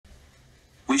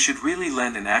We should really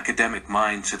lend an academic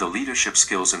mind to the leadership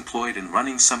skills employed in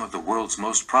running some of the world's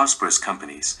most prosperous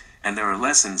companies, and there are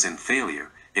lessons in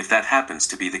failure, if that happens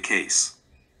to be the case.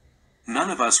 None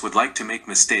of us would like to make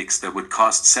mistakes that would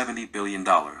cost $70 billion.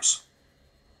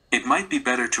 It might be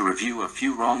better to review a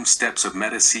few wrong steps of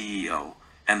Meta CEO,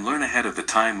 and learn ahead of the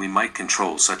time we might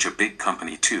control such a big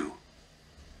company too.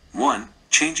 1.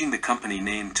 Changing the company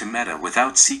name to Meta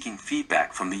without seeking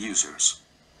feedback from the users.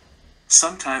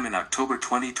 Sometime in October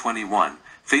 2021,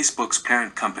 Facebook's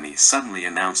parent company suddenly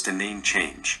announced a name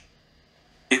change.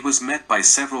 It was met by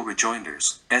several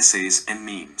rejoinders, essays, and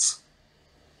memes.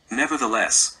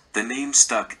 Nevertheless, the name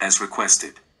stuck as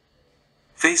requested.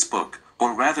 Facebook,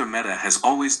 or rather Meta, has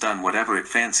always done whatever it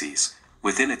fancies,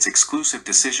 within its exclusive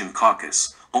decision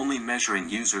caucus, only measuring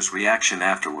users' reaction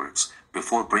afterwards,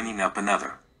 before bringing up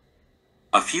another.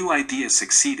 A few ideas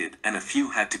succeeded and a few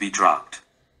had to be dropped.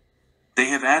 They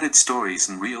have added stories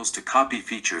and reels to copy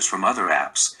features from other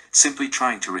apps, simply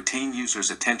trying to retain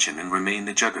users' attention and remain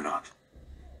the juggernaut.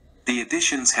 The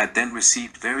additions had then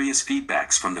received various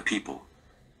feedbacks from the people.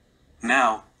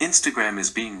 Now, Instagram is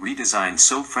being redesigned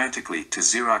so frantically to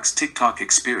Xerox TikTok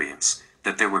experience,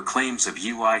 that there were claims of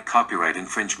UI copyright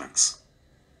infringements.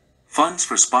 Funds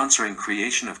for sponsoring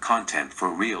creation of content for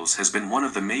Reels has been one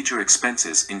of the major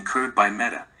expenses incurred by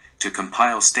Meta, to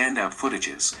compile standout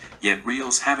footages, yet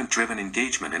Reels haven't driven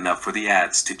engagement enough for the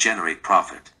ads to generate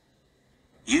profit.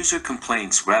 User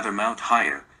complaints rather mount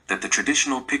higher, that the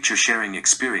traditional picture-sharing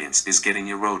experience is getting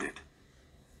eroded.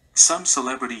 Some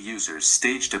celebrity users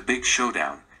staged a big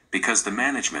showdown, because the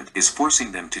management is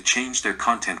forcing them to change their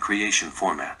content creation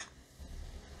format.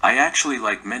 I actually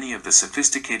like many of the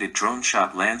sophisticated drone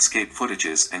shot landscape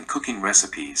footages and cooking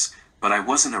recipes, but I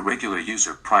wasn't a regular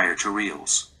user prior to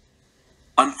Reels.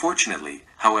 Unfortunately,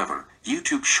 however,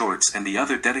 YouTube Shorts and the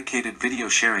other dedicated video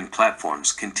sharing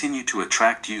platforms continue to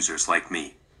attract users like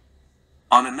me.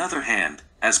 On another hand,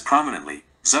 as prominently,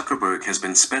 Zuckerberg has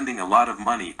been spending a lot of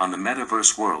money on the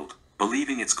metaverse world,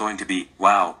 believing it's going to be,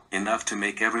 wow, enough to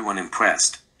make everyone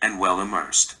impressed, and well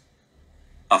immersed.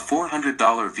 A $400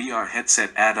 VR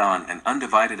headset add-on and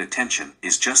undivided attention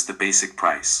is just the basic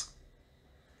price.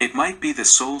 It might be the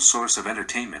sole source of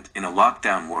entertainment in a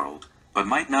lockdown world, but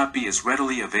might not be as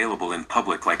readily available in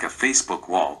public like a Facebook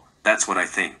wall, that's what I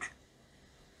think.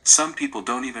 Some people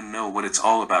don't even know what it's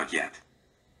all about yet.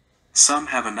 Some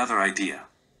have another idea.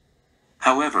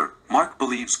 However, Mark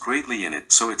believes greatly in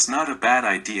it, so it's not a bad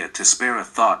idea to spare a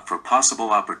thought for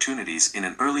possible opportunities in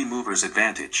an early mover's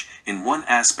advantage, in one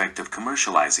aspect of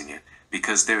commercializing it,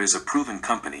 because there is a proven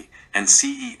company and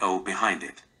CEO behind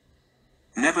it.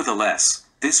 Nevertheless,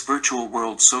 this virtual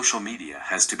world social media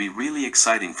has to be really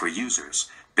exciting for users,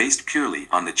 based purely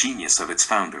on the genius of its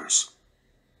founders.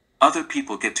 Other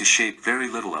people get to shape very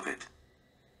little of it.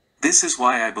 This is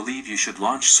why I believe you should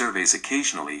launch surveys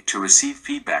occasionally to receive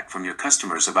feedback from your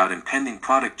customers about impending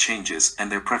product changes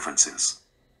and their preferences.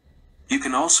 You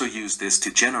can also use this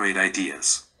to generate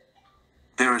ideas.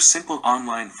 There are simple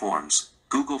online forms,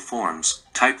 Google Forms,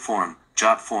 Typeform,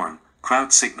 Jotform,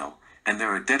 CrowdSignal, and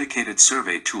there are dedicated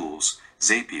survey tools,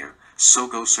 Zapier,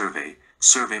 Sogo Survey,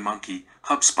 SurveyMonkey,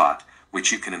 HubSpot,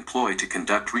 which you can employ to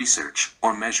conduct research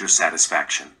or measure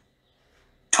satisfaction.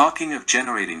 Talking of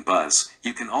generating buzz,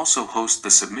 you can also host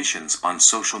the submissions on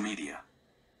social media.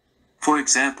 For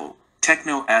example,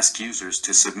 Techno asked users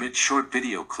to submit short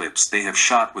video clips they have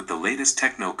shot with the latest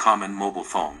Techno Common mobile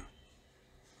phone.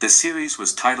 The series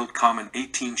was titled Common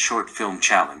 18 Short Film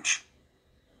Challenge.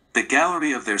 The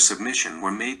gallery of their submission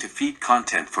were made to feed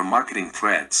content for marketing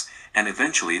threads, and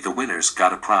eventually the winners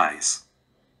got a prize.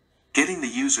 Getting the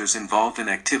users involved in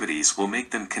activities will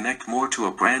make them connect more to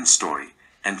a brand story,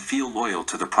 and feel loyal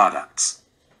to the products.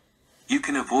 You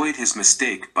can avoid his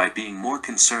mistake by being more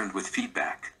concerned with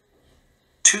feedback.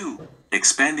 2.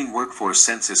 Expanding workforce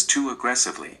census too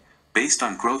aggressively, based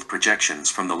on growth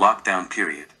projections from the lockdown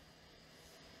period.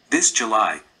 This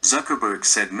July, Zuckerberg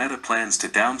said Meta plans to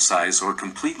downsize or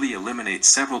completely eliminate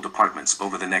several departments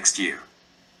over the next year.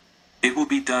 It will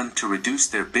be done to reduce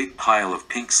their big pile of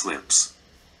pink slips.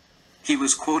 He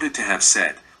was quoted to have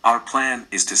said, "Our plan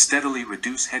is to steadily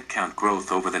reduce headcount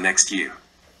growth over the next year.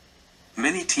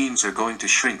 Many teams are going to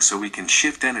shrink so we can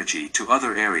shift energy to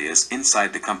other areas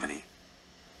inside the company."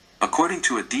 According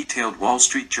to a detailed Wall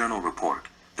Street Journal report,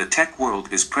 the tech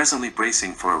world is presently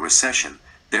bracing for a recession,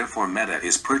 therefore Meta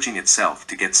is purging itself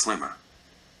to get slimmer.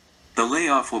 The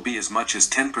layoff will be as much as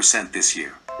 10% this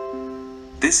year.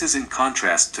 This is in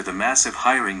contrast to the massive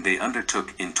hiring they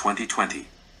undertook in 2020.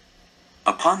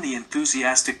 Upon the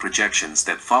enthusiastic projections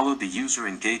that followed the user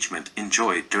engagement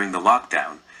enjoyed during the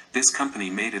lockdown, this company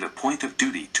made it a point of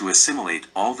duty to assimilate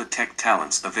all the tech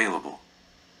talents available.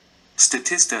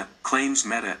 Statista claims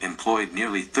Meta employed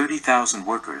nearly 30,000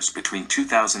 workers between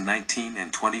 2019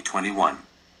 and 2021.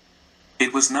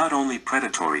 It was not only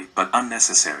predatory but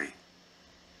unnecessary.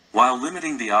 While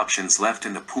limiting the options left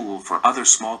in the pool for other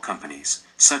small companies,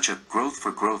 such a growth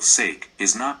for growth's sake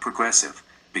is not progressive,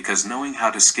 because knowing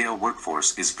how to scale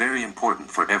workforce is very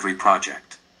important for every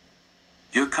project.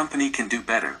 Your company can do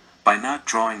better by not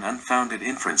drawing unfounded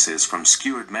inferences from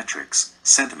skewed metrics,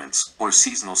 sentiments, or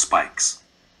seasonal spikes.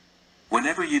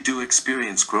 Whenever you do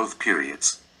experience growth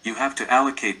periods, you have to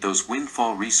allocate those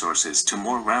windfall resources to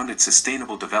more rounded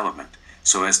sustainable development,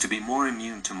 so as to be more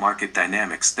immune to market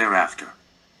dynamics thereafter.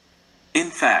 In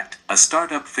fact, a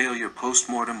startup failure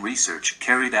post-mortem research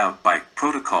carried out by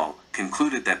Protocol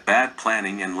concluded that bad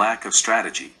planning and lack of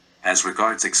strategy, as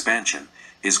regards expansion,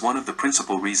 is one of the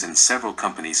principal reasons several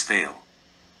companies fail.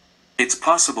 It's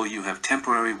possible you have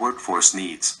temporary workforce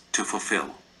needs to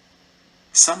fulfill.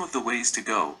 Some of the ways to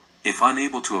go, if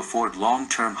unable to afford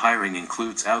long-term hiring,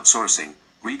 includes outsourcing,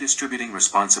 redistributing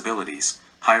responsibilities,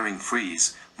 hiring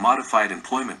freeze, modified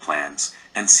employment plans,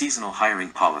 and seasonal hiring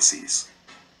policies.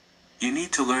 You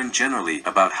need to learn generally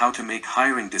about how to make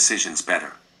hiring decisions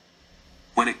better.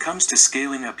 When it comes to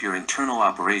scaling up your internal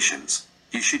operations,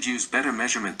 you should use better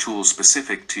measurement tools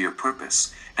specific to your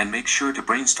purpose, and make sure to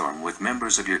brainstorm with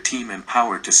members of your team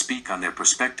empowered to speak on their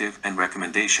perspective and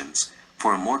recommendations,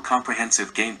 for a more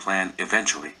comprehensive game plan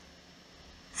eventually.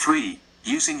 3.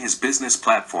 Using his business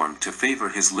platform to favor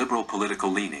his liberal political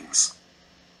leanings.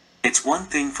 It's one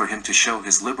thing for him to show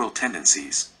his liberal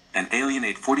tendencies and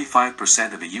alienate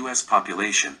 45% of the U.S.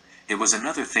 population. It was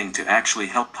another thing to actually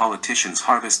help politicians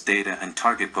harvest data and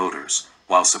target voters,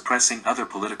 while suppressing other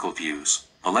political views,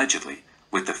 allegedly,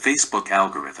 with the Facebook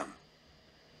algorithm.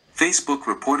 Facebook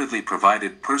reportedly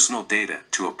provided personal data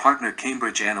to a partner,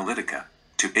 Cambridge Analytica,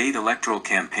 to aid electoral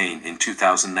campaign in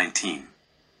 2019.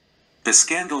 The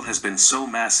scandal has been so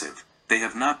massive, they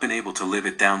have not been able to live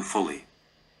it down fully.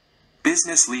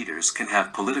 Business leaders can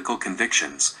have political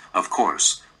convictions, of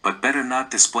course, but better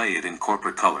not display it in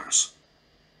corporate colors.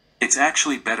 It's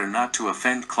actually better not to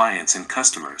offend clients and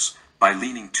customers by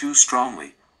leaning too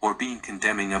strongly or being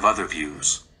condemning of other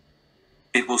views.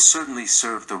 It will certainly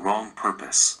serve the wrong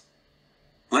purpose.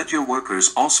 Let your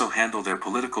workers also handle their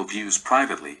political views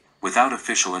privately, without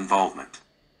official involvement.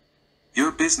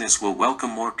 Your business will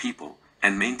welcome more people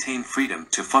and maintain freedom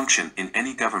to function in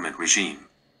any government regime.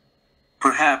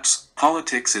 Perhaps,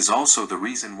 politics is also the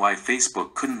reason why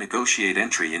Facebook couldn't negotiate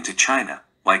entry into China,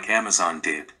 like Amazon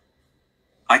did.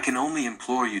 I can only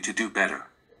implore you to do better.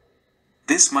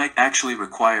 This might actually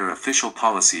require official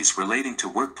policies relating to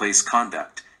workplace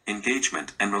conduct,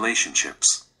 engagement, and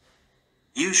relationships.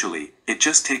 Usually, it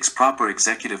just takes proper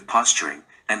executive posturing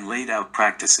and laid out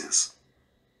practices.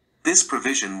 This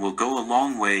provision will go a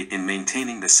long way in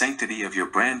maintaining the sanctity of your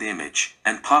brand image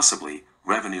and possibly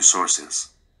revenue sources.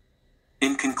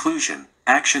 In conclusion,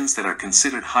 actions that are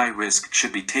considered high risk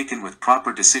should be taken with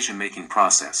proper decision-making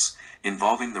process,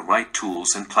 involving the right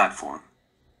tools and platform.